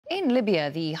In Libya,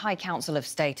 the High Council of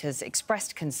State has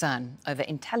expressed concern over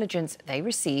intelligence they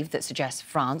received that suggests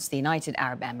France, the United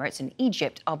Arab Emirates and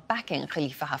Egypt are backing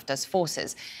Khalifa Haftar's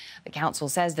forces. The council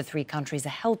says the three countries are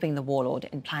helping the warlord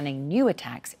in planning new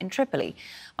attacks in Tripoli.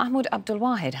 Mahmoud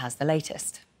Abdulwahid has the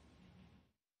latest.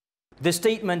 The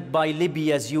statement by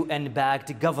Libya's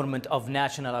UN-backed Government of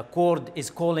National Accord is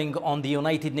calling on the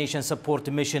United Nations support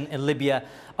mission in Libya,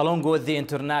 along with the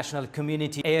international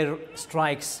community, air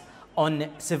strikes on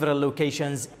several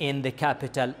locations in the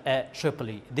capital,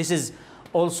 Tripoli. This is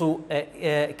also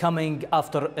coming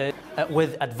after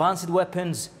with advanced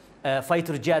weapons,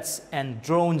 fighter jets and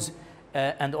drones,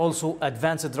 and also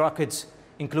advanced rockets,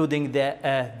 including the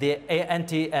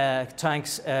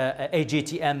anti-tanks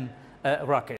AGTM rocket.